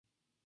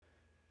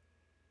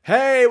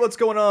Hey, what's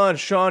going on?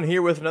 Sean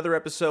here with another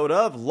episode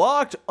of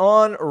Locked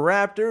On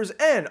Raptors,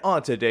 and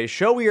on today's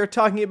show we are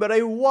talking about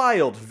a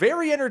wild,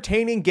 very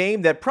entertaining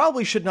game that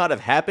probably should not have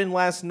happened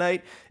last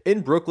night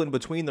in Brooklyn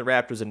between the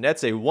Raptors and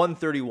Nets, a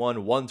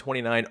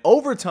 131-129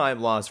 overtime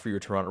loss for your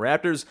Toronto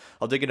Raptors.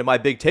 I'll dig into my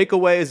big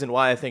takeaways and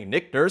why I think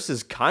Nick Nurse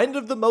is kind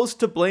of the most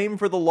to blame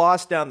for the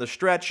loss down the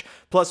stretch.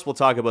 Plus, we'll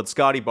talk about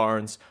Scottie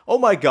Barnes. Oh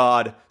my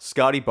god,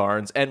 Scottie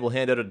Barnes, and we'll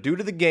hand out a due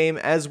to the game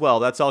as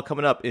well. That's all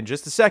coming up in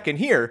just a second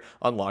here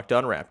on Locked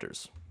On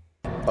Raptors.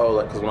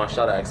 Because when I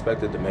shot, I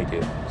expected to make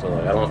it.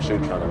 So, I don't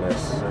shoot trying to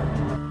miss.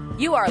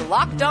 You are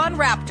Locked On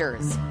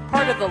Raptors,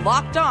 part of the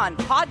Locked On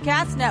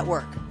Podcast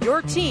Network,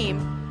 your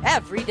team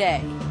every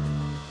day.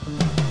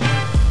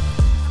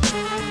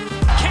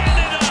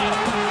 Canada,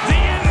 the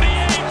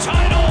NBA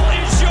title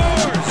is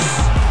yours.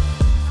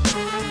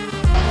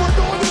 We're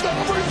going to the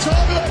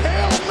overtime of the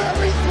Hail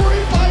Mary 3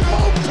 by Mo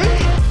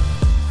Pete.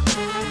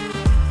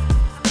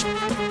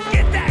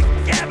 Get that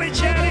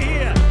garbage out of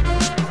here.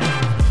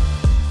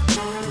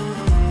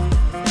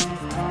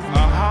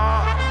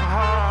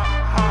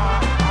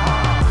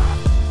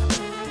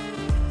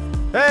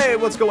 Hey,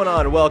 what's going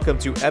on? Welcome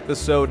to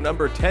episode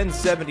number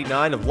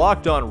 1079 of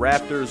Locked On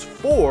Raptors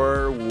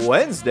for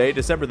Wednesday,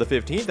 December the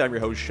 15th. I'm your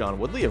host, Sean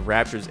Woodley of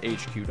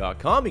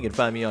RaptorsHQ.com. You can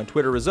find me on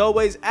Twitter as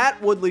always, at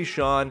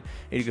WoodleySean, and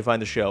you can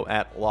find the show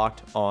at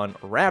Locked On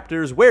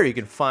Raptors, where you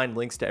can find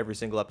links to every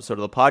single episode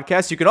of the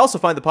podcast. You can also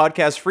find the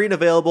podcast free and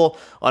available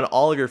on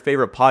all of your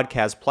favorite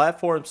podcast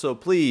platforms, so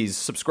please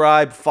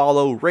subscribe,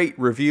 follow, rate,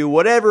 review,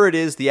 whatever it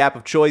is the app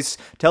of choice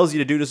tells you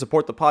to do to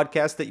support the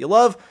podcast that you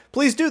love.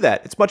 Please do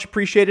that. It's much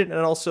appreciated.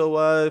 And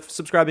also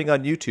subscribing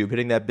on YouTube,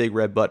 hitting that big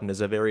red button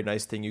is a very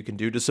nice thing you can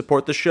do to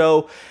support the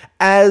show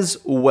as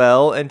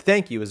well. And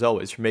thank you, as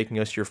always, for making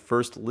us your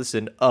first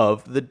listen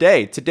of the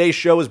day. Today's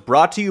show is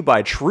brought to you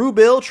by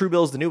Truebill.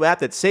 Truebill is the new app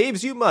that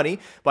saves you money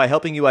by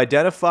helping you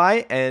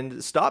identify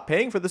and stop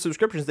paying for the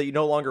subscriptions that you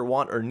no longer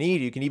want or need.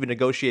 You can even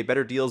negotiate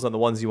better deals on the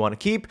ones you want to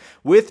keep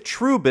with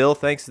Truebill.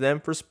 Thanks to them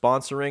for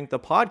sponsoring the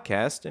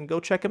podcast, and go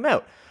check them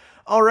out.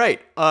 All right,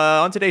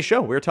 on today's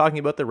show, we're talking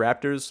about the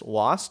Raptors'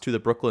 loss to the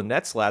Brooklyn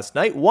Nets last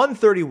night,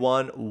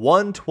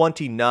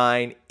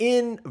 131-129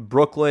 in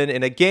Brooklyn,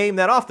 in a game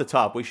that, off the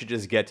top, we should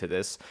just get to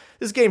this.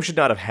 This game should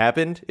not have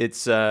happened. It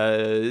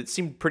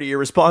seemed pretty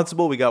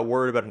irresponsible. We got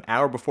word about an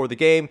hour before the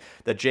game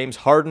that James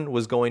Harden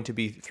was going to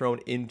be thrown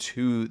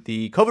into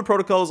the COVID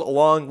protocols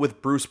along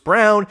with Bruce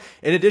Brown,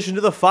 in addition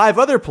to the 5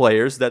 other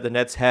players that the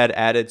Nets had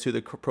added to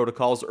the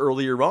protocols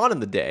earlier on in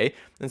the day.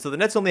 And so the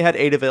Nets only had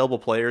 8 available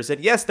players, and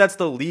yes, that's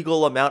the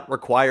legal amount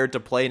required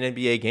to play an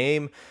NBA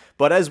game.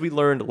 But as we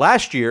learned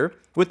last year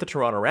with the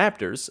Toronto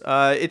Raptors,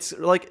 it's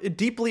like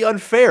deeply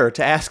unfair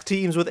to ask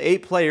teams with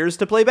 8 players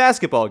to play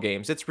basketball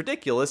games. It's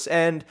ridiculous.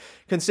 And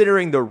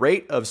considering the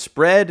rate of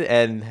spread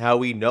and how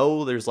we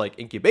know there's like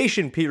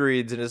incubation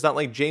periods, and it's not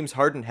like James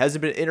Harden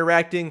hasn't been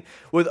interacting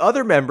with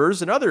other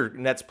members and other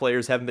Nets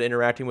players haven't been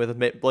interacting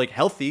with like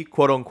healthy,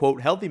 quote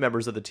unquote, healthy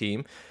members of the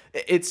team,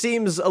 it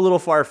seems a little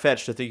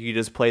far-fetched to think you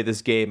just play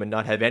this game and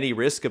not have any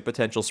risk of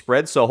potential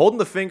spread. So holding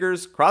the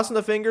fingers, crossing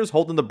the fingers,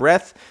 holding the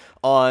breath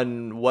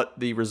on what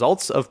the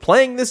results of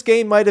playing this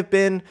game might have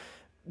been,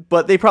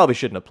 but they probably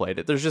shouldn't have played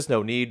it. There's just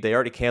no need. They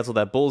already canceled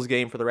that Bulls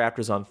game for the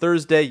Raptors on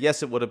Thursday.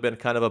 Yes, it would have been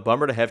kind of a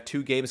bummer to have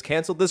 2 games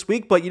canceled this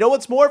week, but you know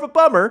what's more of a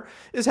bummer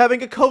is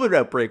having a COVID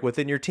outbreak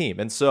within your team.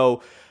 And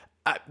so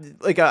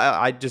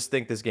I just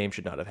think this game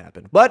should not have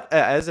happened. But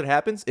as it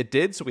happens, it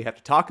did, so we have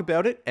to talk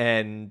about it,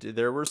 and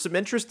there were some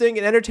interesting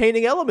and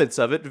entertaining elements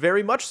of it,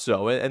 very much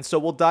so. And so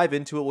we'll dive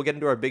into it. We'll get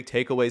into our big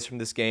takeaways from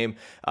this game,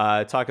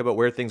 talk about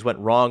where things went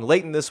wrong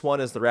late in this one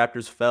as the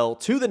Raptors fell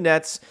to the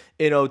Nets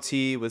in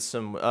OT with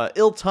some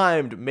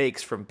ill-timed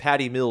makes from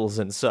Patty Mills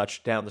and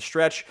such down the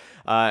stretch.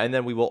 And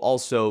then we will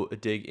also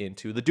dig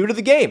into the due to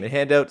the game and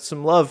hand out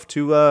some love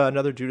to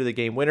another due to the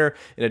game winner.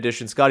 In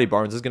addition, Scottie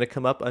Barnes is going to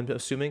come up, I'm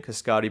assuming, because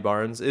Scottie Barnes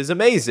is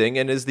amazing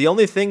and is the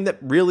only thing that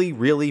really,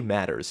 really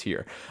matters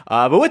here.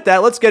 But with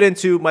that, let's get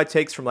into my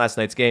takes from last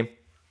night's game.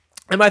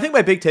 And I think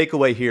my big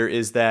takeaway here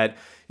is that,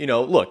 you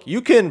know, look,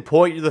 you can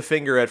point the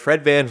finger at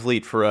Fred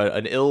VanVleet for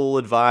an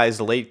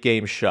ill-advised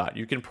late-game shot.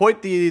 You can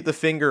point the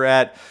finger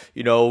at,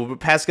 you know,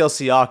 Pascal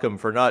Siakam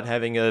for not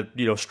having a,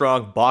 you know,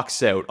 strong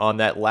box out on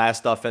that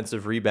last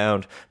offensive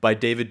rebound by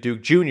David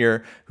Duke Jr.,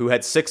 who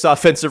had 6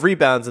 offensive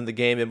rebounds in the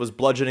game and was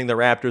bludgeoning the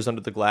Raptors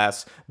under the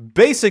glass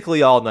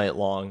basically all night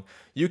long.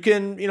 You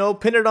can, you know,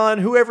 pin it on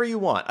whoever you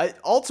want.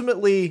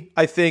 Ultimately,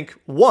 I think,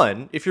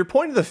 one, if you're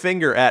pointing the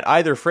finger at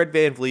either Fred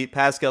VanVleet,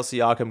 Pascal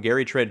Siakam,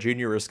 Gary Trent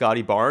Jr., or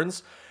Scottie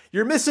Barnes,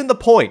 you're missing the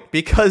point,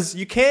 because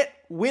you can't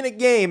win a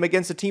game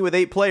against a team with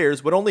 8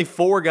 players when only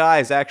 4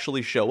 guys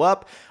actually show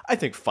up. I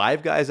think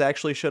 5 guys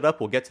actually showed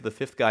up. We'll get to the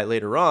 5th guy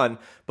later on.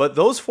 But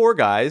those 4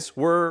 guys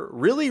were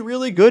really,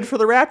 really good for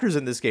the Raptors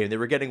in this game. They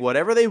were getting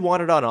whatever they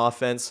wanted on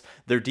offense.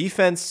 Their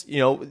defense, you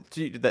know,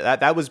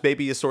 that was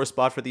maybe a sore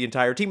spot for the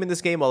entire team in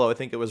this game, although I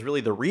think it was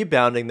really the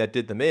rebounding that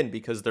did them in,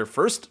 because their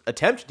first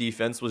attempt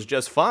defense was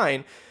just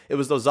fine. it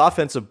was those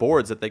offensive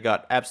boards that they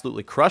got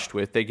absolutely crushed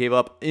with. They gave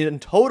up in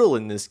total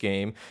in this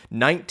game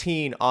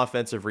 19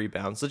 offensive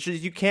rebounds.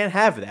 You can't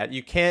have that.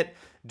 You can't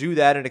do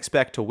that and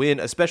expect to win,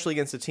 especially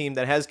against a team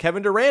that has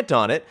Kevin Durant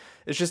on it.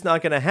 It's just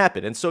not going to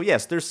happen. And so,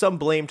 yes, there's some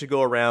blame to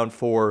go around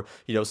for,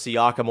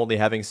 Siakam only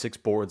having 6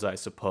 boards, I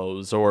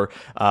suppose, or,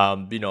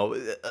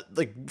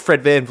 like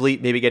Fred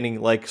VanVleet maybe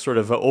getting like sort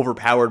of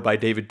overpowered by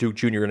David Duke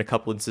Jr. in a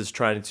couple instances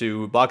trying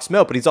to box him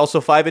out, but he's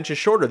also 5 inches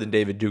shorter than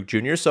David Duke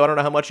Jr., so I don't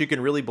know how much you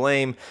can really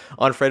blame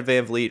on Fred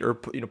VanVleet or,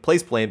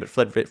 place blame, but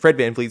Fred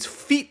VanVleet's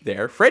feet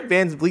there. Fred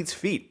VanVleet's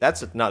feet.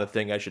 That's not a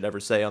thing I should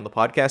ever say on the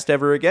podcast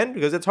ever again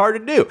because it's hard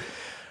to do.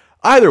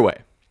 Either way,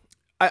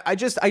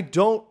 I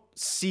don't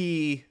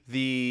see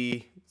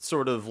the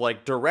sort of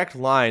like direct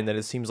line that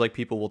it seems like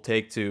people will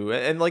take to,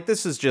 and like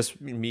this is just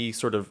me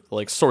sort of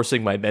like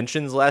sourcing my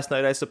mentions last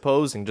night, I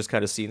suppose, and just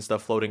kind of seeing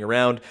stuff floating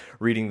around,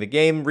 reading the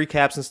game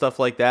recaps and stuff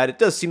like that. It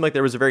does seem like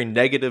there was a very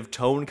negative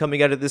tone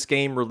coming out of this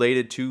game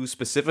related to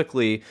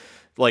specifically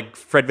like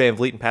Fred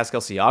VanVleet and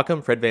Pascal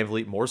Siakam. Fred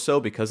VanVleet more so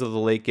because of the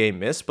late game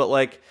miss, but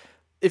like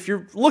if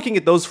you're looking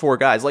at those 4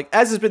 guys, like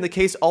as has been the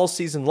case all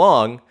season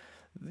long,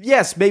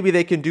 yes, maybe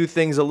they can do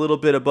things a little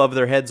bit above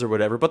their heads or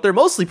whatever, but they're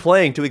mostly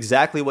playing to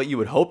exactly what you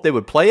would hope they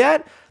would play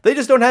at. They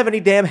just don't have any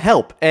damn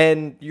help,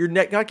 and you're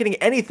not getting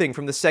anything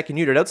from the second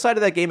unit. Outside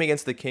of that game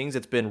against the Kings,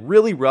 it's been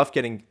really rough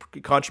getting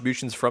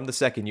contributions from the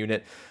second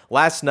unit.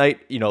 Last night,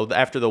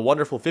 after the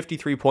wonderful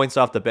 53 points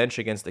off the bench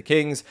against the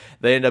Kings,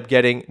 they end up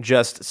getting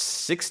just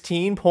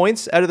 16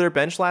 points out of their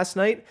bench last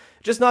night.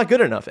 Just not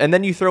good enough. And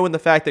then you throw in the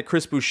fact that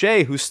Chris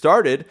Boucher, who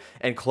started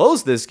and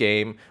closed this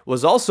game,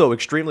 was also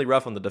extremely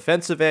rough on the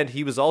defensive end.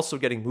 He was also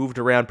getting moved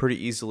around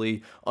pretty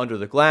easily under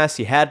the glass.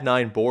 He had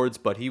 9 boards,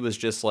 but he was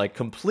just like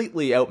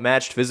completely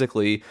outmatched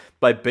physically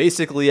by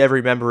basically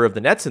every member of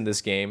the Nets in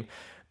this game.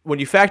 When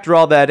you factor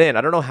all that in,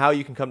 I don't know how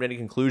you can come to any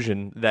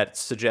conclusion that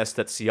suggests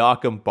that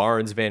Siakam,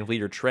 Barnes,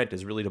 VanVleet, or Trent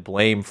is really to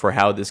blame for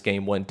how this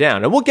game went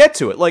down. And we'll get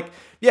to it. Like,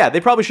 yeah,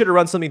 they probably should have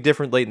run something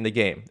different late in the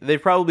game. They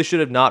probably should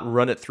have not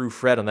run it through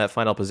Fred on that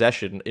final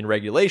possession in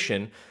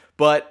regulation.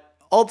 But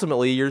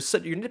ultimately, you're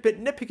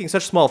nitpicking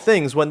such small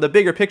things when the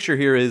bigger picture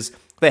here is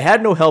they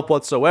had no help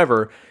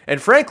whatsoever. And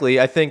frankly,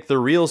 I think the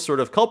real sort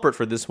of culprit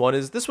for this one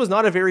is this was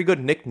not a very good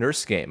Nick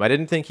Nurse game. I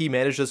didn't think he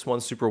managed this one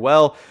super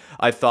well.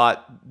 I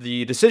thought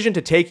the decision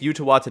to take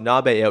Yuta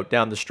Watanabe out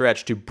down the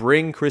stretch to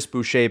bring Chris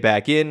Boucher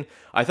back in,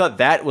 I thought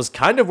that was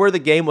kind of where the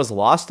game was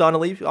lost,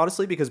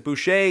 honestly, because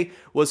Boucher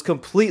was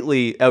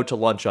completely out to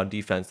lunch on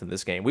defense in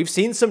this game. We've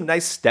seen some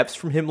nice steps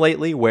from him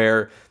lately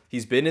where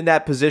he's been in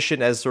that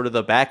position as sort of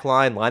the back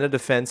line of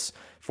defense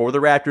for the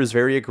Raptors,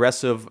 very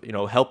aggressive,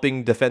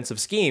 helping defensive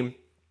scheme.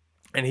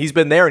 And he's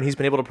been there and he's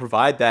been able to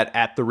provide that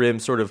at the rim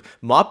sort of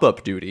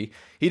mop-up duty.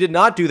 He did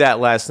not do that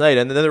last night.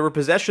 And then there were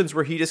possessions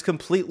where he just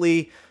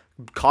completely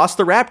cost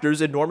the Raptors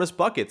enormous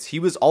buckets. He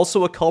was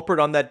also a culprit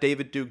on that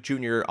David Duke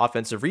Jr.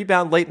 offensive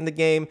rebound late in the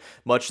game,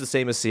 much the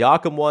same as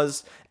Siakam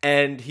was.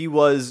 And he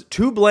was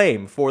to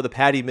blame for the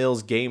Patty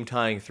Mills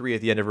game-tying 3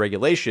 at the end of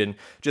regulation.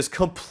 Just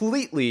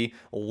completely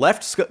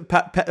left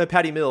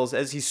Patty Mills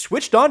as he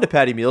switched on to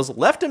Patty Mills,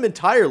 left him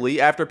entirely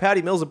after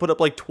Patty Mills had put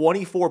up like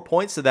 24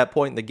 points to that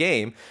point in the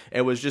game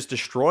and was just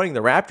destroying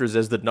the Raptors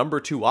as the number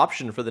 2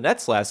 option for the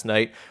Nets last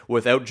night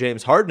without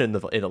James Harden in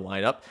the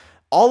lineup.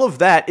 All of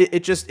that,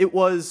 it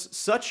was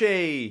such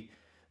a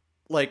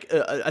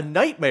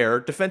nightmare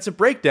defensive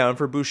breakdown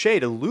for Boucher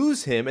to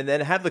lose him and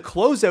then have the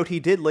closeout he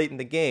did late in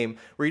the game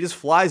where he just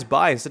flies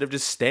by instead of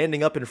just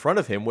standing up in front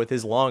of him with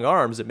his long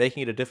arms and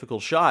making it a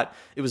difficult shot.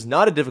 It was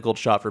not a difficult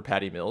shot for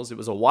Patty Mills. It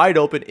was a wide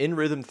open in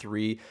rhythm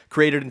 3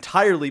 created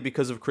entirely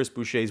because of Chris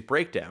Boucher's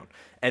breakdown.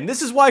 And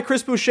this is why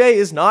Chris Boucher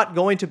is not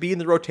going to be in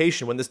the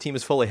rotation when this team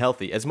is fully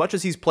healthy. As much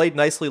as he's played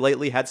nicely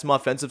lately, had some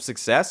offensive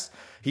success,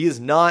 he is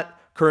not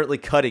currently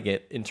cutting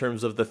it in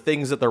terms of the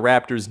things that the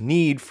Raptors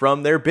need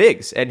from their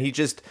bigs. And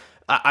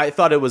I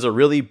thought it was a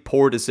really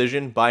poor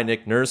decision by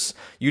Nick Nurse.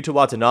 Yuta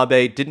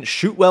Watanabe didn't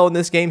shoot well in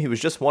this game. He was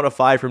just 1 of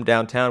 5 from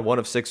downtown, 1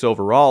 of 6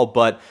 overall,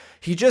 but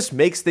he just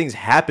makes things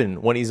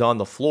happen when he's on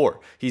the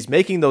floor. He's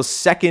making those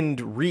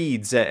second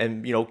reads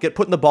and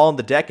putting the ball on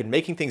the deck and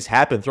making things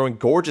happen, throwing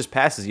gorgeous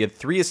passes. He had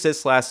 3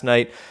 assists last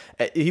night.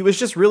 He was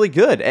just really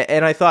good.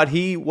 And I thought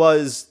he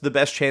was the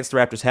best chance the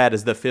Raptors had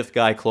as the 5th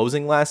guy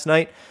closing last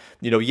night.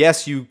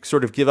 Yes, you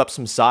sort of give up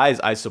some size,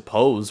 I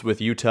suppose, with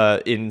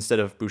Yuta instead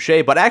of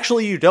Boucher, but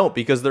actually you don't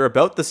because they're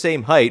about the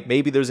same height.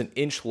 Maybe there's an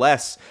inch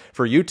less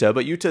for Yuta,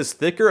 but Yuta's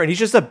thicker and he's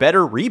just a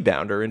better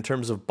rebounder in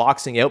terms of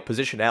boxing out,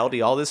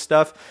 positionality, all this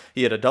stuff.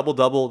 He had a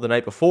double-double the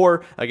night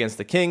before against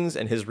the Kings,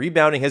 and his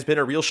rebounding has been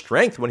a real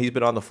strength when he's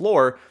been on the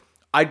floor.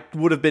 I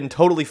would have been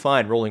totally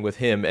fine rolling with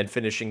him and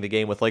finishing the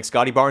game with like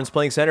Scottie Barnes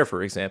playing center,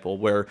 for example,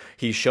 where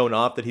he's shown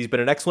off that he's been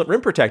an excellent rim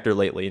protector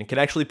lately and can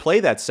actually play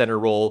that center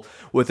role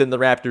within the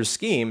Raptors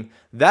scheme.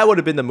 That would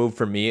have been the move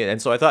for me.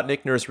 And so I thought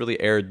Nick Nurse really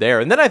erred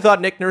there. And then I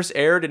thought Nick Nurse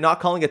erred in not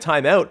calling a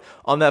timeout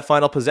on that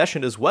final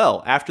possession as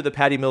well. After the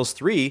Patty Mills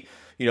 3,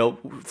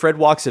 Fred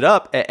walks it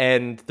up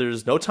and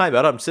there's no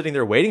timeout. I'm sitting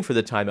there waiting for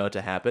the timeout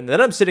to happen.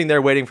 Then I'm sitting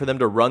there waiting for them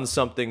to run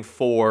something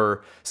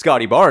for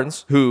Scottie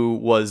Barnes, who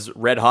was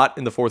red hot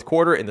in the fourth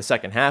quarter, in the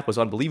second half, was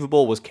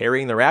unbelievable, was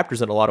carrying the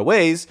Raptors in a lot of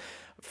ways.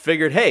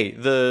 Figured, hey,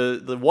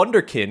 the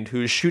wonderkind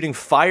who's shooting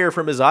fire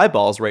from his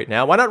eyeballs right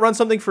now, why not run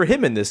something for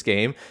him in this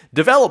game?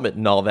 Development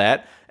and all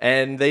that.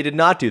 And they did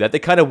not do that. They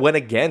kind of went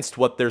against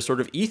what their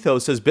sort of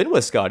ethos has been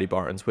with Scottie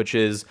Barnes, which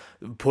is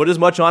put as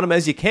much on him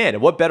as you can.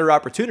 And what better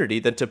opportunity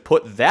than to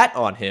put that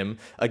on him,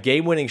 a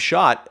game-winning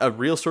shot, a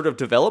real sort of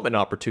development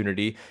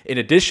opportunity, in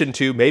addition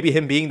to maybe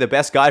him being the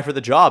best guy for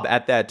the job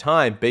at that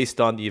time based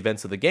on the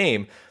events of the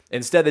game.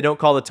 Instead, they don't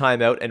call the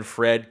timeout, and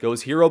Fred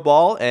goes hero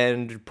ball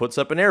and puts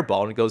up an air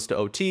ball and goes to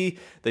OT.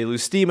 They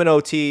lose steam in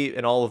OT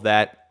and all of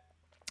that.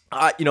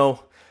 I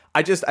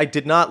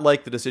did not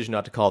like the decision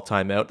not to call a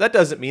timeout. That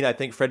doesn't mean I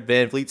think Fred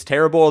VanVleet's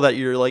terrible, that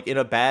you're like in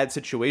a bad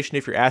situation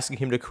if you're asking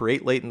him to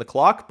create late in the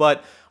clock,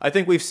 but I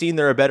think we've seen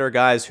there are better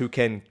guys who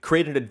can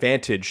create an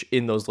advantage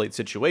in those late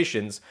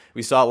situations.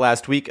 We saw it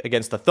last week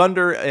against the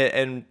Thunder,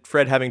 and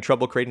Fred having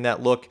trouble creating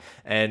that look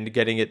and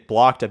getting it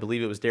blocked. I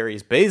believe it was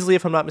Darius Baisley,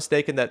 if I'm not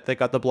mistaken, that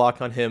got the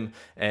block on him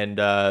and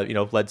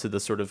led to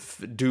the sort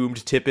of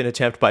doomed tip-in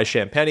attempt by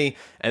Champagnie.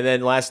 And then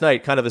last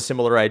night, kind of a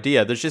similar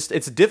idea.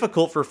 It's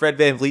difficult for Fred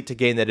VanVleet to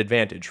gain that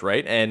advantage,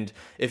 right? And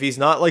if he's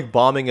not like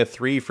bombing a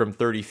three from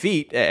 30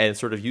 feet and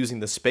sort of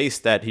using the space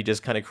that he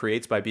just kind of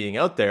creates by being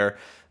out there,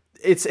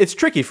 it's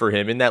tricky for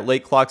him in that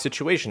late clock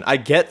situation. I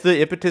get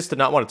the impetus to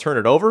not want to turn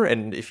it over,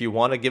 and if you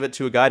want to give it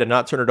to a guy to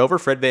not turn it over,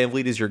 Fred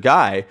VanVleet is your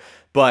guy.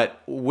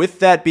 But with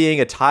that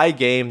being a tie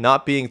game,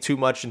 not being too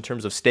much in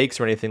terms of stakes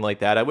or anything like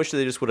that, I wish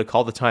they just would have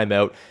called the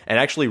timeout and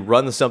actually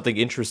run something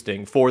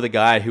interesting for the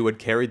guy who had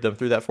carried them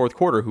through that fourth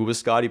quarter, who was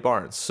Scottie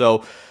Barnes.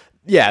 So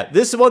yeah,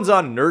 this one's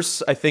on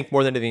Nurse, I think,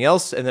 more than anything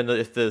else. And then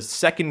if the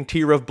second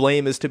tier of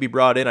blame is to be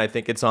brought in, I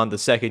think it's on the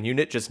second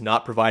unit, just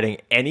not providing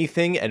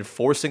anything and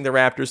forcing the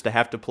Raptors to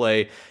have to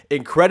play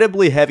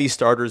incredibly heavy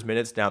starters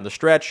minutes down the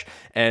stretch.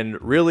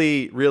 And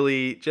really,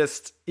 really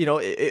just,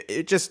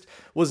 it just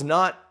was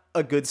not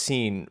a good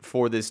scene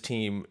for this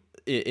team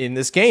in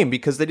this game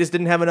because they just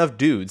didn't have enough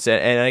dudes.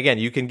 And again,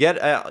 you can get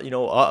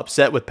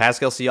upset with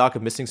Pascal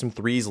Siakam missing some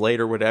threes late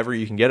or whatever.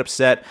 You can get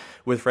upset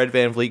with Fred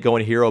VanVleet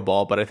going hero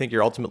ball, but I think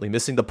you're ultimately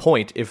missing the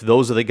point if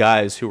those are the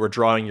guys who are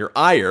drawing your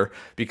ire,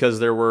 because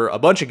there were a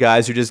bunch of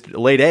guys who just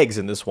laid eggs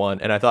in this one,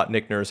 and I thought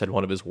Nick Nurse had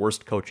one of his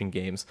worst coaching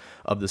games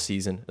of the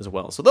season as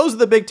well. So those are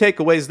the big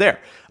takeaways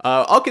there.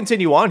 I'll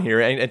continue on here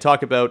and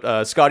talk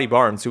about Scottie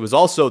Barnes, who was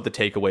also the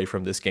takeaway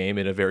from this game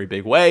in a very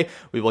big way.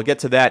 We will get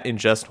to that in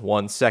just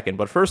 1 second,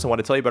 but first I want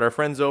to tell you about our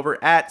friends over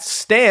at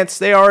Stance.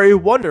 They are a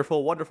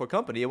wonderful, wonderful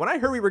company, and when I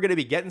heard we were going to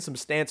be getting some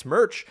Stance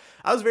merch,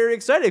 I was very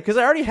excited because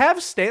I already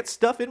have Stance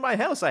stuff in my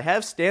house. I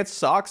have Stance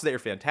socks. They're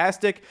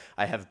fantastic.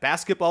 I have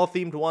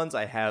basketball-themed ones.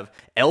 I have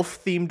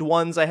elf-themed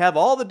ones. I have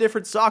all the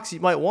different socks you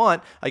might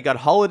want. I got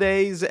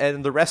holidays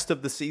and the rest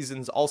of the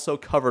seasons also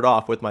covered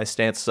off with my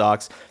Stance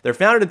socks. They're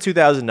founded in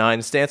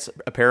 2009. Stance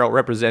apparel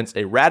represents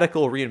a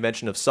radical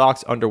reinvention of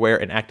socks,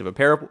 underwear, and active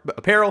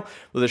apparel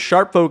with a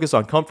sharp focus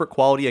on comfort,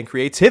 quality, and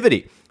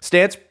creativity.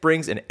 Stance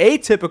brings an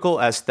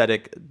atypical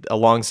aesthetic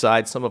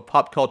alongside some of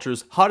pop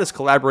culture's hottest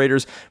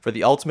collaborators for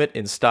the ultimate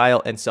in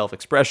style and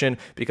self-expression,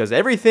 because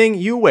everything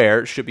you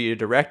wear should be a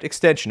direct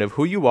extension of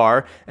who you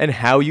are and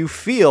how you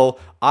feel.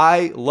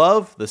 I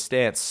love the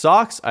Stance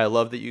socks. I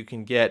love that you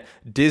can get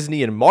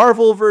Disney and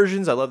Marvel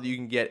versions. I love that you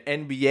can get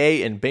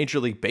NBA and Major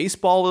League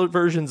Baseball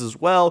versions as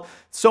well.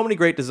 So many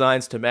great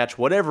designs to match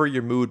whatever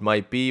your mood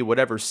might be,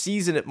 whatever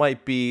season it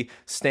might be.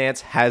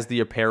 Stance has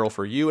the apparel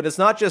for you. And it's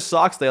not just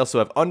socks. They also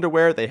have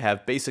underwear. They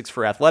have basics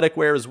for athletic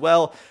wear as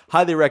well.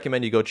 Highly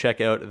recommend you go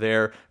check out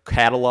their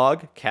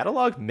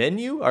catalog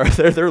menu, or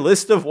their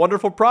list of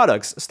wonderful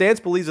products. Stance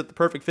believes that the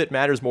perfect fit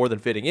matters more than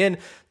fitting in,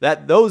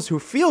 that those who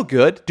feel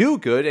good do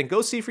good, and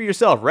go see for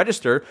yourself.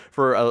 Register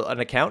for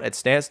an account at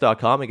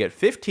stance.com and get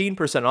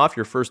 15% off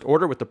your first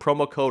order with the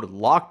promo code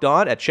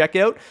LOCKEDON at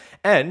checkout,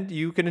 and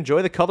you can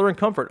enjoy the color and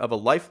comfort of a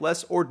life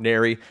less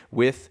ordinary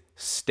with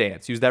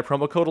Stance. Use that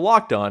promo code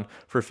LOCKEDON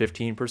for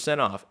 15%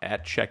 off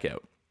at checkout.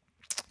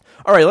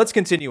 All right, let's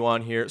continue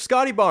on here.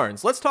 Scottie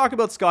Barnes. Let's talk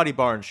about Scottie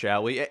Barnes,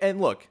 shall we?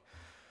 And look,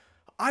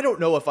 I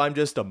don't know if I'm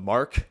just a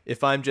mark,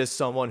 if I'm just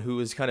someone who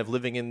is kind of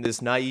living in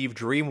this naive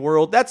dream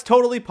world. That's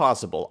totally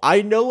possible.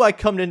 I know I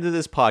come into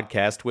this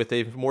podcast with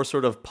a more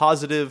sort of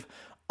positive,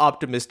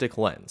 optimistic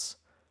lens.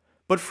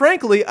 But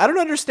frankly, I don't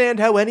understand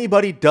how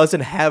anybody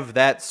doesn't have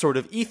that sort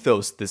of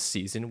ethos this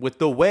season with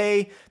the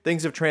way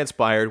things have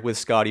transpired with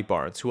Scottie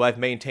Barnes, who I've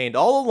maintained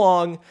all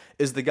along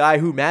is the guy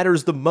who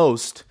matters the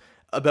most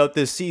about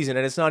this season,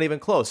 and it's not even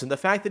close. And the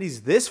fact that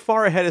he's this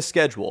far ahead of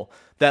schedule,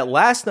 that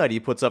last night he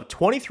puts up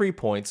 23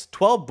 points,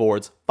 12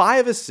 boards,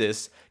 5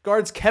 assists,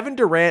 guards Kevin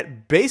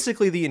Durant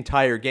basically the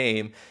entire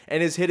game,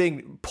 and is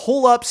hitting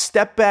pull-up,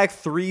 step-back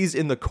threes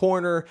in the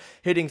corner,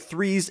 hitting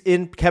threes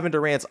in Kevin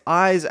Durant's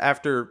eyes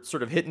after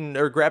sort of hitting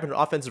or grabbing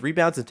offensive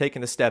rebounds and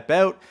taking a step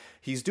out.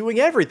 He's doing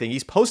everything.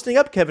 He's posting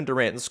up Kevin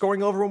Durant and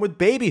scoring over him with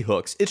baby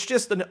hooks. It's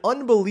just an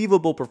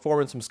unbelievable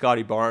performance from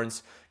Scottie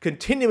Barnes,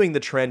 continuing the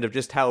trend of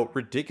just how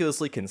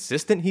ridiculously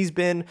consistent he's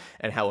been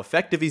and how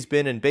effective he's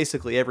been in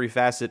basically every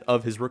facet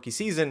of his rookie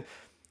season.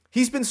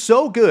 He's been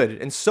so good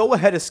and so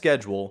ahead of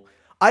schedule.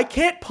 I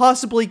can't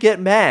possibly get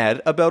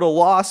mad about a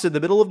loss in the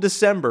middle of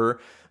December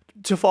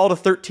to fall to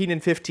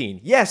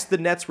 13-15. Yes, the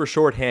Nets were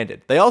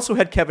shorthanded. They also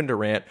had Kevin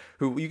Durant,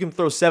 who you can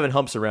throw 7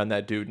 humps around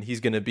that dude, and he's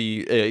going to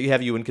be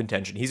have you in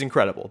contention. He's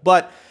incredible.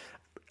 But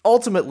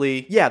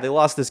ultimately, yeah, they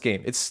lost this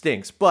game. It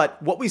stinks.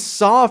 But what we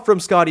saw from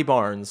Scottie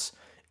Barnes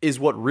is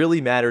what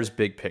really matters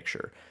big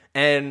picture.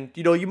 And,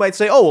 you might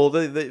say, oh,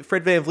 well, the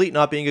Fred VanVleet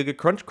not being a good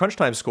crunch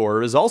time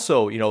scorer is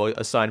also,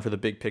 a sign for the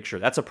big picture.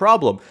 That's a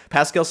problem.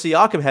 Pascal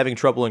Siakam having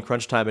trouble in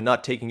crunch time and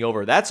not taking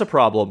over. That's a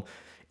problem.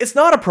 It's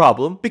not a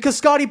problem because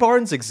Scottie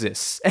Barnes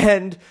exists,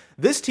 and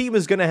this team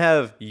is going to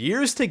have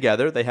years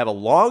together. They have a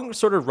long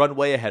sort of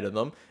runway ahead of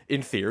them.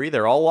 In theory,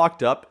 they're all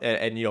locked up,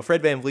 and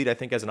Fred VanVleet, I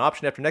think, as an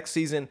option after next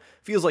season,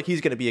 feels like he's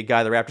going to be a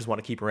guy the Raptors want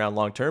to keep around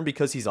long term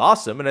because he's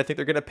awesome, and I think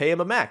they're going to pay him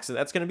a max, and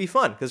that's going to be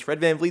fun because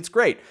Fred VanVleet's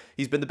great.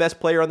 He's been the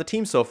best player on the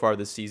team so far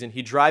this season.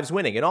 He drives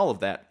winning and all of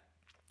that.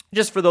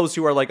 Just for those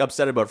who are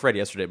upset about Fred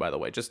yesterday, by the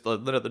way, just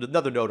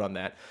another note on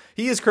that.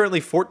 He is currently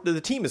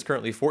the team is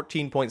currently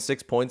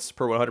 14.6 points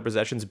per 100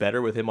 possessions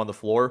better with him on the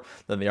floor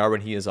than they are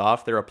when he is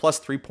off. They're a plus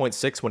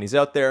 3.6 when he's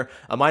out there,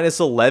 a minus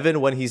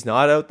 11 when he's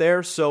not out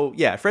there. So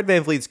yeah, Fred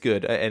VanVleet's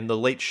good, and the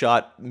late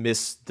shot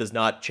miss does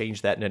not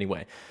change that in any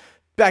way.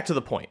 Back to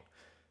the point.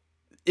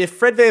 If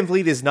Fred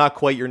VanVleet is not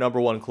quite your number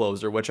one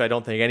closer, which I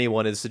don't think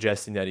anyone is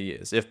suggesting that he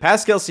is, if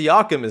Pascal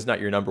Siakam is not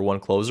your number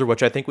one closer,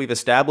 which I think we've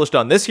established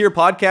on this here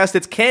podcast,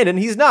 it's canon,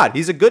 he's not.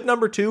 He's a good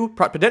number 2,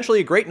 potentially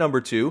a great number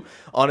 2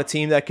 on a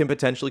team that can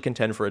potentially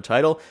contend for a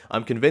title.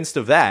 I'm convinced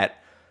of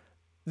that.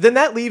 Then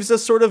that leaves a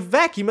sort of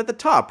vacuum at the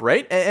top,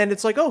 right? And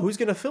it's like, oh, who's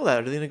going to fill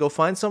that? Are they going to go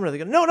find someone? Are they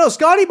going to... No,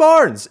 Scottie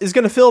Barnes is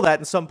going to fill that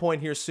at some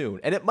point here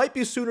soon. And it might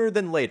be sooner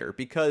than later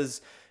because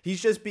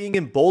he's just being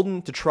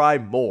emboldened to try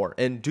more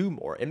and do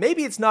more. And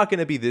maybe it's not going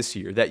to be this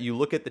year that you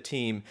look at the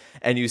team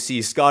and you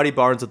see Scottie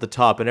Barnes at the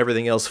top and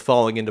everything else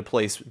falling into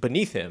place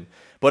beneath him.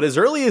 But as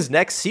early as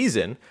next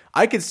season,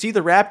 I could see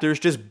the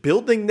Raptors just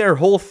building their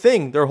whole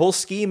thing, their whole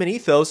scheme and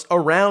ethos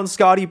around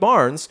Scottie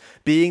Barnes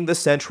being the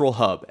central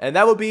hub. And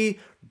that would be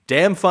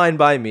damn fine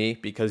by me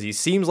because he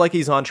seems like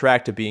he's on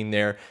track to being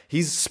there.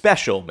 He's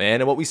special, man.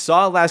 And what we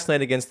saw last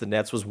night against the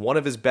Nets was one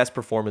of his best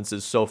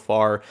performances so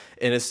far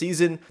in a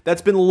season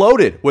that's been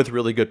loaded with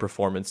really good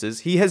performances.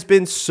 He has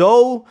been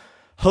so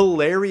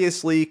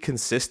hilariously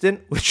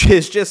consistent, which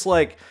is just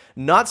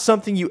not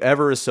something you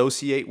ever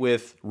associate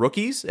with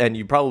rookies, and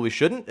you probably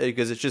shouldn't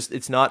because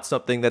it's not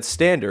something that's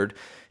standard.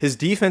 His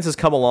defense has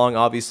come along,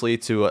 obviously,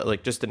 to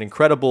just an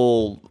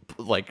incredible,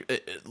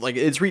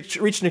 it's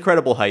reached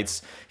incredible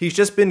heights. He's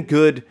just been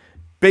good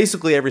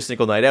basically every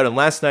single night out, and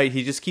last night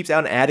he just keeps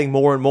out adding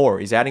more and more.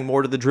 He's adding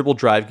more to the dribble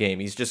drive game.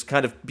 He's just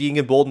kind of being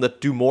emboldened to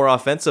do more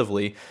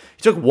offensively.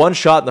 He took 1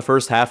 shot in the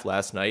first half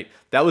last night.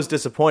 That was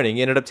disappointing.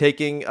 He ended up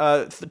taking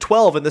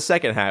 12 in the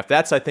second half.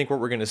 That's, I think, what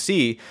we're going to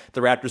see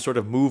the Raptors sort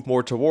of move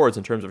more towards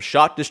in terms of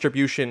shot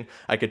distribution.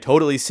 I could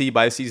totally see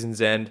by season's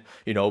end,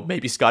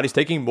 maybe Scottie's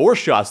taking more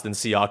shots than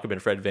Siakam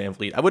and Fred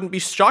VanVleet. I wouldn't be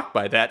shocked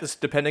by that,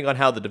 just depending on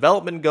how the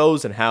development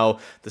goes and how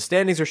the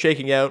standings are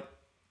shaking out.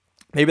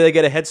 Maybe they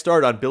get a head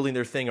start on building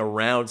their thing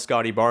around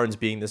Scottie Barnes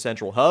being the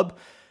central hub.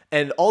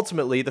 And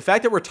ultimately, the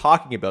fact that we're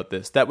talking about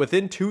this, that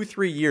within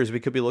 2-3 years,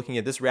 we could be looking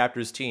at this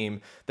Raptors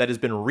team that has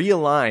been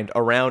realigned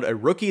around a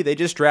rookie they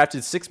just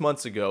drafted 6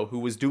 months ago who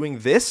was doing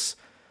this,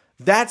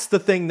 that's the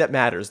thing that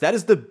matters. That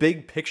is the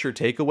big picture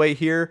takeaway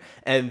here.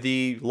 And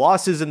the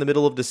losses in the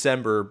middle of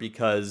December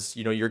because,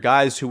 your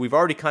guys who we've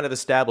already kind of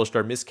established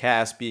are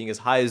miscast being as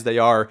high as they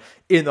are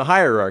in the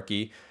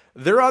hierarchy,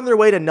 they're on their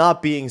way to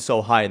not being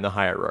so high in the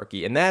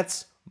hierarchy, and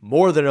that's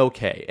more than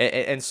okay.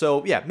 And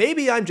so, yeah,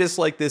 maybe I'm just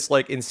this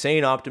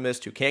insane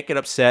optimist who can't get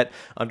upset.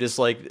 I'm just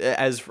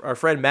as our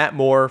friend Matt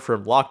Moore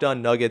from Locked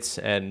On Nuggets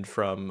and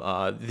from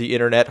the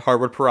internet,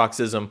 Hardwood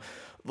Paroxysm,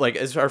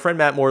 as our friend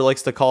Matt Moore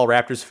likes to call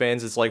Raptors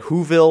fans, it's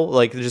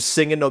Whoville, they're just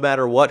singing no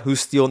matter what. Who's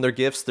stealing their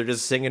gifts? They're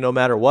just singing no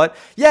matter what.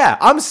 Yeah,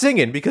 I'm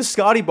singing because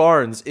Scottie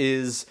Barnes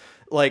is,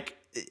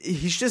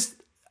 he's just...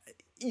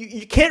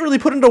 You can't really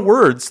put into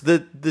words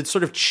the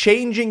sort of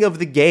changing of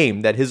the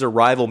game that his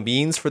arrival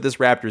means for this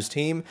Raptors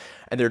team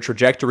and their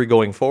trajectory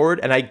going forward.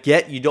 And I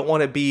get you don't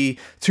want to be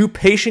too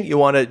patient. You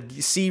want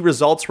to see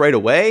results right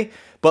away.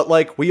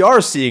 But we are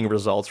seeing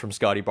results from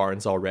Scottie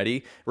Barnes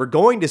already. We're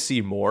going to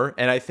see more.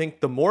 And I think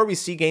the more we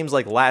see games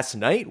like last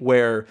night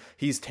where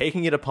he's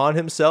taking it upon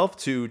himself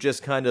to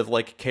just kind of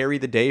carry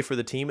the day for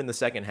the team in the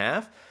second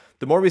half,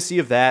 the more we see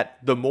of that,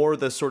 the more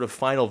the sort of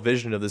final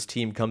vision of this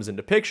team comes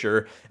into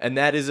picture. And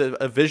that is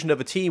a vision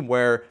of a team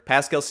where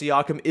Pascal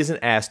Siakam isn't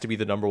asked to be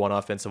the number one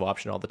offensive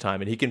option all the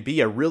time, and he can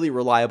be a really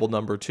reliable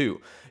number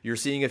two. You're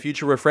seeing a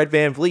future where Fred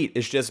VanVleet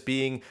is just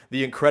being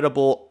the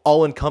incredible,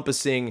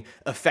 all-encompassing,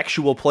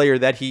 effectual player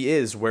that he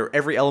is, where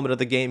every element of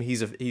the game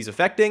he's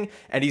affecting,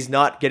 and he's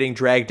not getting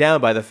dragged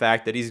down by the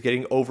fact that he's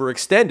getting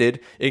overextended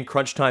in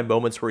crunch time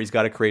moments where he's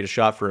got to create a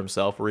shot for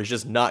himself, where he's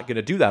just not going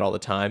to do that all the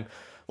time.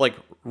 Like,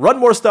 run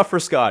more stuff for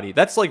Scottie.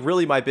 That's like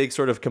really my big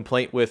sort of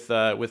complaint with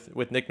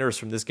Nick Nurse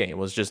from this game,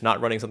 was just not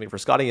running something for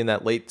Scottie in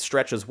that late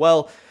stretch as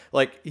well.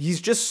 Like,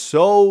 he's just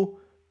so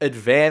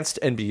advanced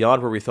and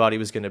beyond where we thought he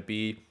was going to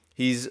be.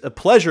 He's a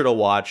pleasure to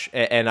watch,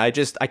 and I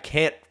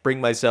can't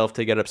bring myself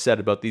to get upset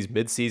about these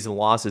midseason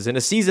losses in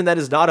a season that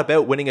is not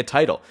about winning a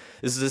title.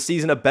 This is a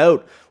season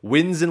about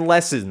wins and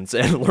lessons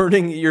and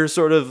learning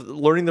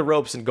the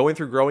ropes and going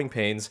through growing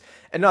pains.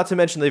 And not to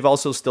mention, they've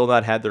also still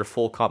not had their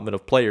full complement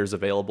of players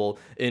available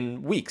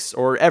in weeks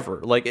or ever.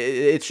 Like,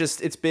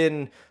 it's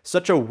been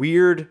such a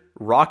weird,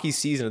 rocky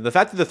season. And the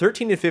fact that they're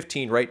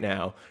 13-15 right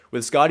now,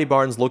 with Scottie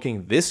Barnes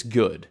looking this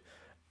good,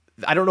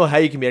 I don't know how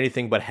you can be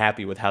anything but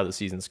happy with how the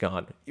season's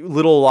gone.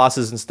 Little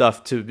losses and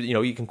stuff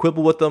you can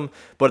quibble with them,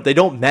 but they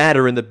don't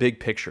matter in the big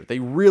picture. They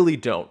really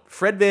don't.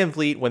 Fred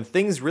VanVleet, when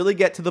things really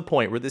get to the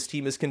point where this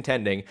team is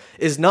contending,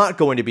 is not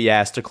going to be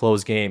asked to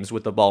close games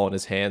with the ball in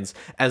his hands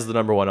as the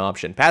number one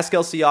option.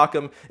 Pascal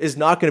Siakam is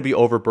not going to be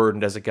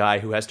overburdened as a guy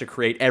who has to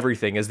create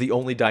everything as the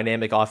only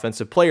dynamic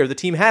offensive player the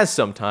team has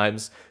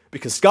sometimes,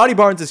 because Scottie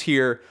Barnes is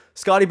here.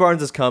 Scottie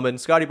Barnes is coming.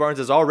 Scottie Barnes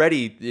has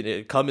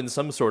already come in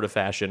some sort of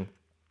fashion.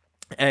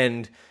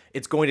 And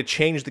it's going to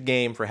change the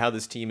game for how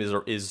this team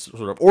is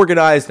sort of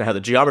organized and how the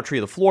geometry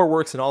of the floor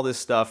works and all this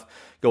stuff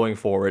going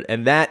forward.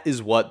 And that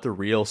is what the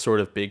real sort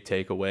of big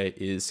takeaway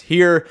is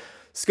here.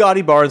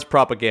 Scottie Barnes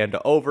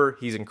propaganda over.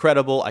 He's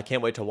incredible. I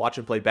can't wait to watch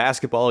him play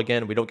basketball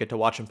again. We don't get to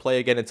watch him play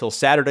again until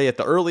Saturday at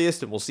the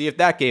earliest, and we'll see if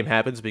that game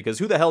happens, because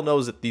who the hell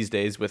knows these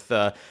days with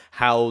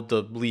how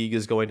the league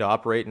is going to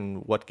operate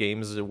and what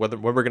games,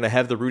 when we're going to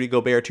have the Rudy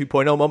Gobert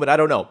 2.0 moment. I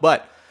don't know.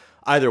 But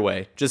either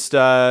way, just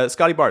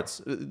Scottie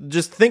Barnes.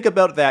 Just think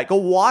about that. Go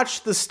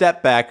watch the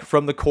step back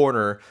from the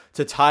corner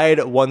to tied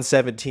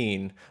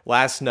 117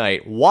 last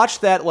night.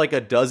 Watch that like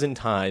a dozen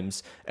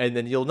times, and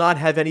then you'll not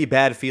have any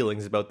bad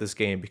feelings about this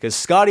game, because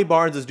Scottie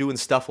Barnes is doing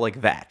stuff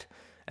like that.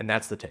 And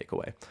that's the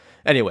takeaway.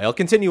 Anyway, I'll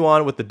continue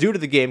on with the dude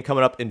of the game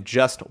coming up in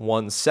just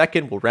 1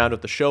 second. We'll round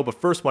up the show, but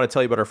first want to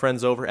tell you about our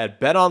friends over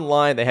at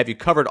BetOnline. They have you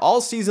covered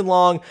all season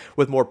long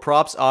with more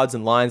props, odds,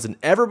 and lines than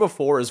ever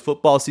before as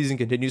football season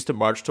continues to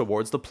march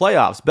towards the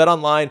playoffs.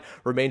 BetOnline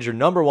remains your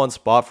number one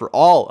spot for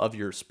all of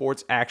your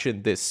sports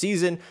action this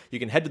season. You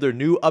can head to their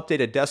new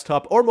updated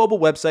desktop or mobile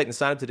website and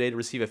sign up today to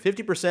receive a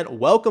 50%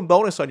 welcome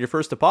bonus on your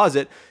first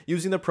deposit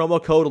using the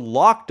promo code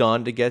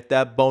LOCKEDON to get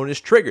that bonus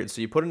triggered.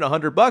 So you put in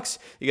 $100,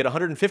 you get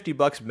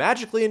 $150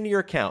 magically into your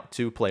account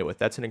to play with.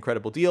 That's an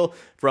incredible deal.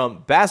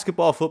 From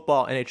basketball,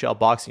 football, NHL,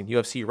 boxing,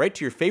 UFC, right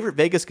to your favorite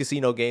Vegas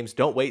casino games.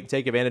 Don't wait and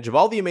take advantage of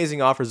all the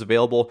amazing offers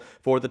available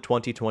for the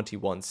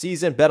 2021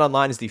 season.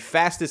 BetOnline is the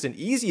fastest and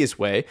easiest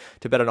way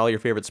to bet on all your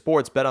favorite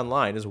sports.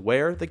 BetOnline is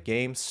where the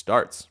game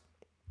starts.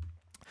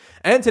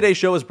 And today's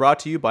show is brought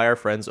to you by our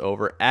friends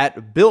over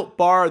at Built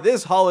Bar.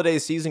 This holiday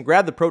season,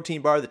 grab the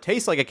protein bar that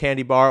tastes like a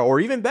candy bar, or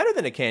even better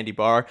than a candy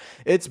bar.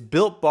 It's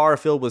Built Bar,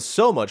 filled with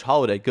so much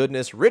holiday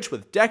goodness, rich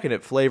with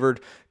decadent flavored,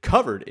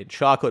 covered in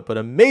chocolate, but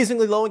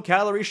amazingly low in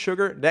calories,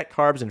 sugar, net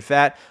carbs, and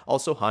fat.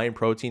 Also high in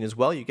protein as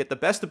well. You get the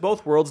best of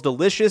both worlds,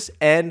 delicious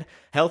and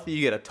healthy.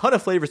 You get a ton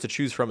of flavors to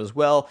choose from as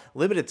well.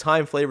 Limited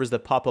time flavors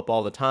that pop up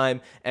all the time.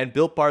 And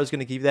Built Bar is going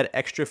to give you that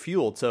extra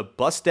fuel to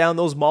bust down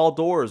those mall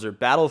doors or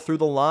battle through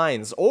the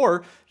lines, or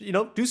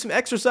do some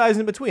exercise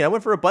in between. I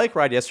went for a bike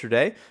ride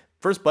yesterday.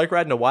 First bike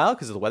ride in a while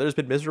because the weather's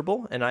been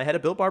miserable, and I had a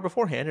Built Bar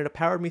beforehand, and it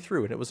powered me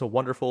through, and it was a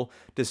wonderful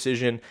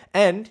decision.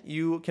 And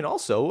you can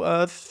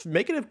also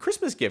make it a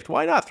Christmas gift.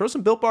 Why not? Throw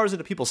some Built Bars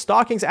into people's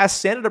stockings. Ask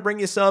Santa to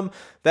bring you some.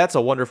 That's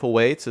a wonderful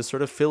way to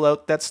sort of fill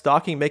out that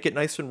stocking, make it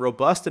nice and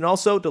robust, and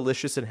also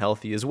delicious and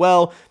healthy as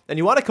well. And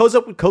you want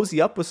to cozy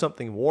up with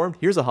something warm?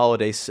 Here's a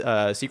holiday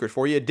secret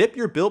for you. Dip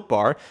your Built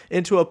Bar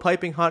into a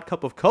piping hot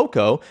cup of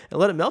cocoa and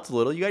let it melt a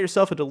little. You got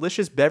yourself a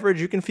delicious beverage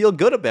you can feel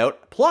good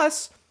about.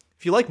 Plus,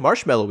 if you like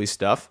marshmallowy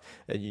stuff,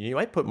 you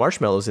might put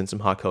marshmallows in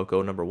some hot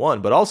cocoa, number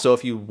one. But also,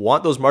 if you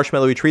want those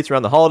marshmallowy treats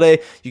around the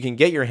holiday, you can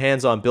get your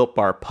hands on Built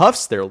Bar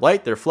Puffs. They're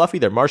light, they're fluffy,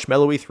 they're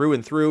marshmallowy through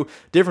and through.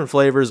 Different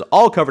flavors,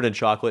 all covered in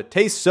chocolate.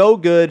 Taste so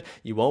good,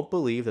 you won't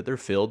believe that they're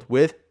filled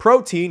with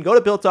protein. Go to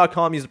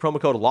Built.com, use the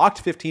promo code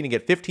LOCKED15 and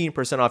get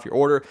 15% off your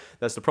order.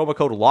 That's the promo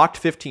code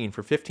LOCKED15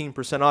 for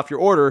 15% off your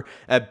order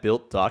at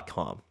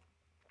Built.com.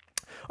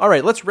 All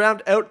right, let's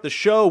round out the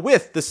show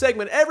with the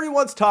segment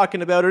everyone's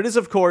talking about. It is,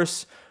 of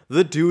course,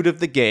 the dude of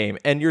the game.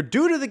 And your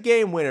dude of the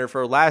game winner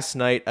for last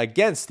night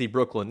against the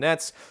Brooklyn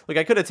Nets. Like,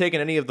 I could have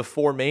taken any of the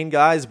four main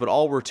guys, but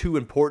all were too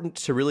important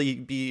to really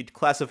be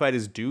classified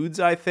as dudes,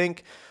 I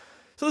think.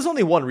 So there's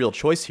only one real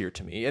choice here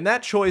to me, and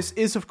that choice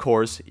is, of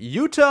course,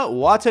 Yuta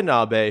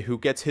Watanabe, who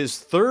gets his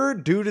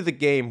third due to the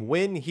game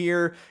win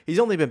here. He's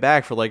only been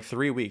back for like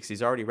 3 weeks.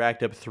 He's already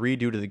racked up 3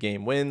 due to the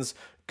game wins.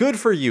 Good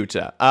for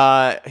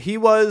Yuta. He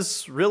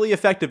was really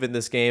effective in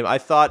this game. I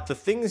thought the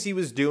things he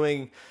was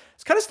doing,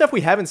 it's kind of stuff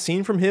we haven't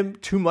seen from him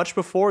too much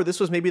before. This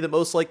was maybe the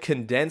most like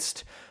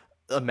condensed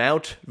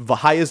amount, the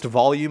highest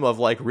volume of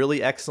like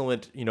really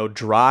excellent,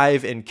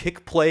 drive and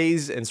kick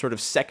plays and sort of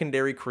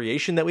secondary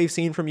creation that we've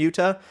seen from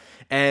Yuta.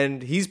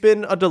 And he's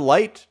been a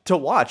delight to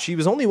watch. He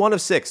was only 1 of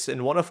 6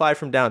 and 1 of 5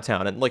 from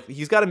downtown. And like,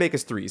 he's got to make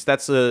his threes.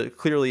 That's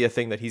clearly a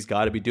thing that he's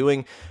got to be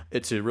doing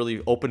to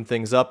really open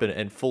things up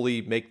and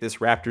fully make this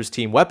Raptors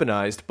team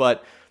weaponized.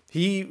 But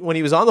when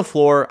he was on the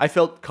floor, I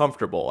felt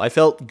comfortable. I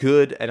felt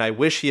good, and I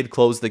wish he had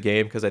closed the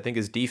game because I think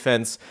his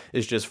defense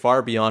is just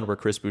far beyond where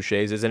Chris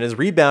Boucher's is. And his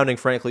rebounding,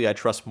 frankly, I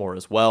trust more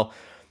as well.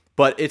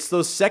 But it's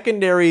those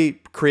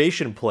secondary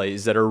creation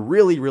plays that are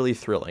really, really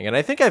thrilling. And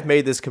I think I've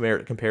made this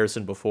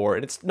comparison before,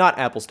 and it's not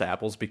apples to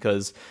apples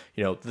because,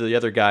 the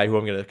other guy who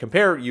I'm going to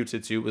compare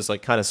Yuta to was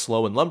like kind of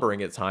slow and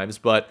lumbering at times.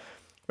 But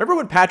remember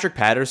when Patrick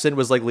Patterson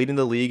was like leading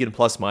the league in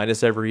plus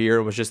minus every year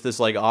and was just this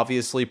like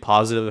obviously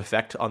positive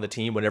effect on the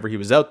team whenever he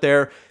was out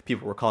there?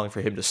 People were calling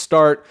for him to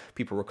start.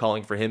 People were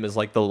calling for him as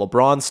like the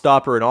LeBron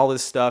stopper and all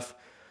this stuff.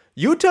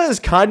 Yuta is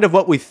kind of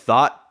what we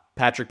thought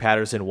Patrick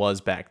Patterson was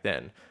back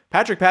then.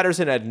 Patrick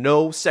Patterson had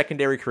no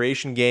secondary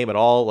creation game at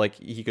all. Like,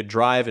 he could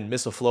drive and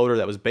miss a floater.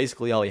 That was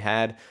basically all he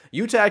had.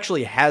 Yuta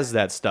actually has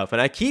that stuff.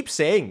 And I keep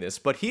saying this,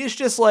 but he is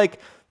just like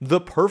the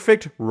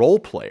perfect role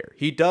player.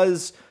 He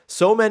does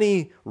so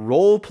many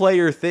role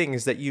player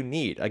things that you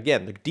need.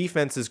 Again, the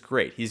defense is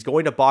great. He's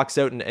going to box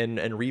out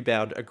and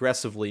rebound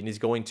aggressively. And he's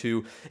going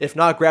to, if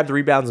not grab the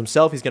rebounds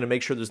himself, he's going to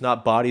make sure there's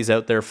not bodies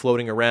out there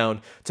floating around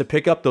to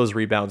pick up those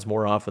rebounds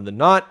more often than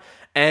not.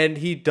 And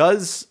he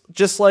does,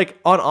 just like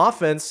on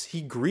offense, he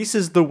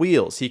greases the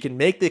wheels. He can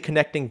make the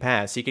connecting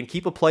pass. He can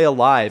keep a play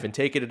alive and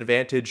take an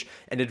advantage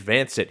and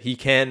advance it. He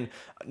can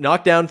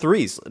knock down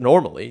threes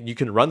normally. You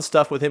can run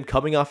stuff with him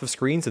coming off of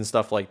screens and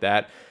stuff like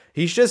that.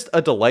 He's just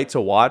a delight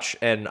to watch,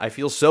 and I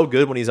feel so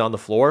good when he's on the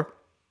floor.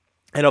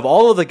 And of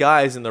all of the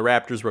guys in the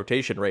Raptors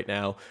rotation right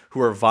now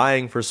who are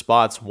vying for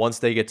spots once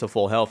they get to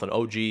full health and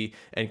OG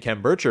and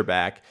Khem Birch are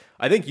back,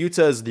 I think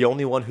Yuta is the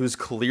only one who's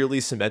clearly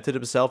cemented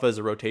himself as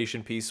a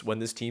rotation piece when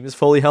this team is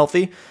fully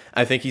healthy.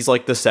 I think he's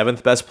like the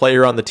 7th best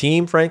player on the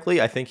team, frankly.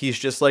 I think he's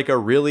just like a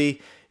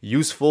really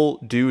useful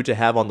dude to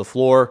have on the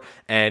floor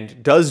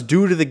and does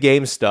due to the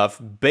game stuff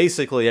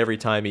basically every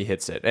time he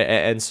hits it.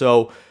 And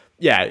so,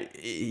 yeah,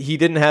 he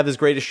didn't have his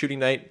greatest shooting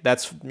night.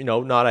 That's,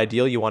 not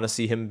ideal. You want to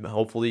see him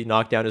hopefully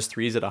knock down his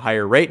threes at a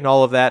higher rate and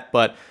all of that.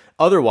 But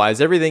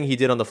otherwise, everything he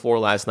did on the floor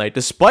last night,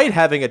 despite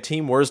having a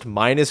team worst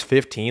minus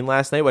 15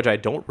 last night, which I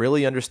don't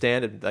really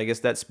understand. I guess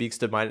that speaks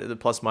to the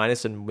plus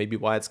minus and maybe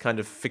why it's kind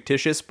of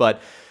fictitious.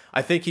 But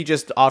I think he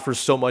just offers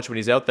so much when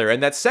he's out there.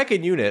 And that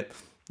second unit,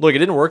 look, it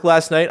didn't work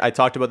last night. I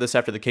talked about this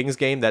after the Kings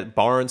game, that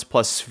Barnes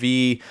plus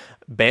Svi,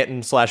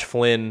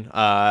 Banton/Flynn,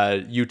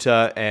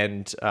 Yuta,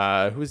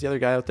 and who's the other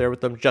guy out there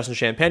with them? Justin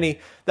Champagnie.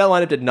 That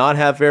lineup did not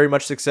have very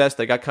much success.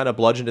 They got kind of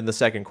bludgeoned in the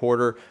second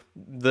quarter.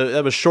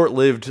 That was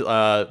short-lived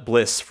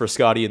bliss for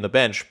Scottie in the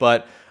bench.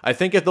 But I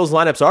think if those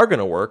lineups are going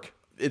to work,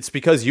 it's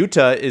because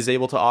Yuta is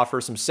able to offer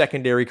some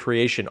secondary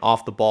creation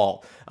off the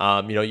ball.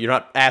 You're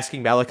not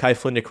asking Malachi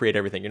Flynn to create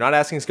everything. You're not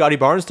asking Scottie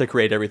Barnes to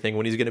create everything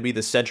when he's going to be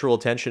the central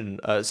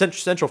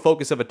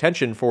focus of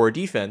attention for a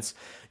defense.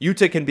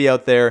 Yuta can be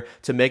out there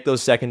to make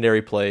those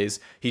secondary plays.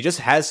 He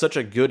just has such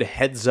a good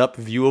heads-up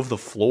view of the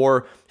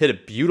floor. Hit a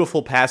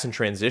beautiful pass in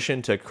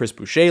transition to Chris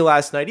Boucher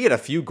last night. He had a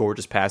few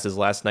gorgeous passes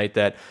last night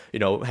that,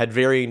 had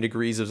varying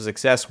degrees of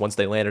success once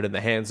they landed in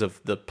the hands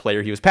of the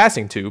player he was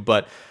passing to.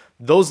 But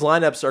those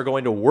lineups are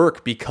going to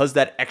work because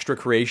that extra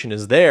creation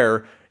is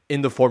there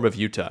in the form of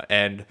Yuta.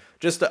 And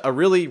just a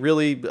really,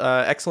 really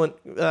excellent,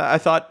 I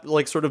thought,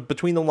 like sort of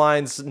between the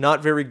lines,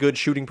 not very good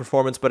shooting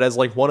performance, but as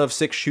like 1 of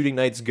 6 shooting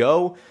nights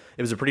go,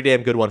 it was a pretty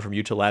damn good one from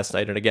Yuta last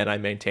night. And again, I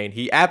maintain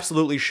he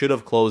absolutely should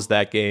have closed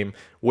that game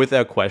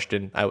without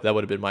question. That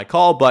would have been my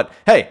call. But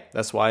hey,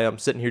 that's why I'm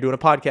sitting here doing a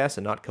podcast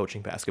and not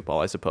coaching basketball,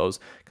 I suppose,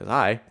 because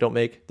I don't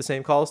make the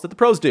same calls that the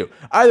pros do.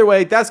 Either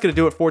way, that's going to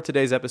do it for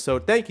today's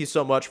episode. Thank you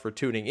so much for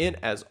tuning in,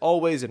 as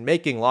always, and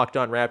making Locked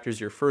On Raptors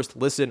your first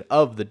listen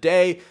of the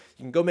day.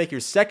 You can go make your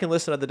second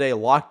listen of the day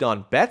Locked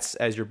On Bets,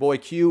 as your boy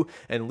Q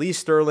and Lee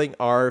Sterling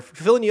are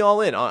filling you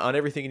all in on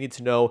everything you need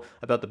to know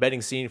about the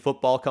betting scene.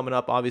 Football coming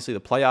up, obviously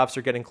the playoffs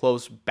are getting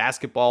close,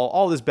 basketball,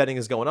 all this betting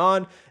is going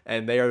on,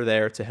 and they are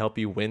there to help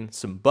you win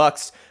some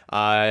bucks.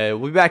 We'll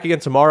be back again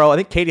tomorrow. I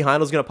think Katie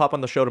Heinel's going to pop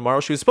on the show tomorrow.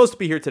 She was supposed to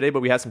be here today,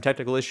 but we had some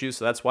technical issues,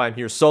 so that's why I'm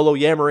here solo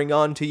yammering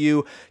on to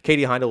you.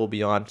 Katie Heinel will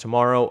be on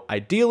tomorrow,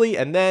 ideally,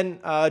 and then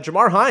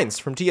Jamar Hines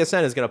from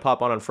TSN is going to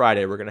pop on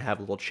Friday. We're going to have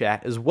a little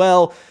chat as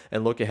well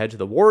and look ahead to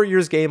the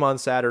Warriors game on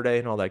Saturday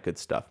and all that good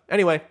stuff.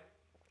 Anyway,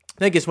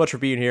 thank you so much for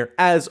being here.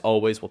 As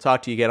always, we'll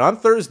talk to you again on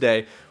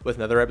Thursday with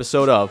another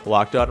episode of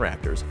Locked On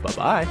Raptors.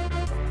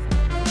 Bye-bye.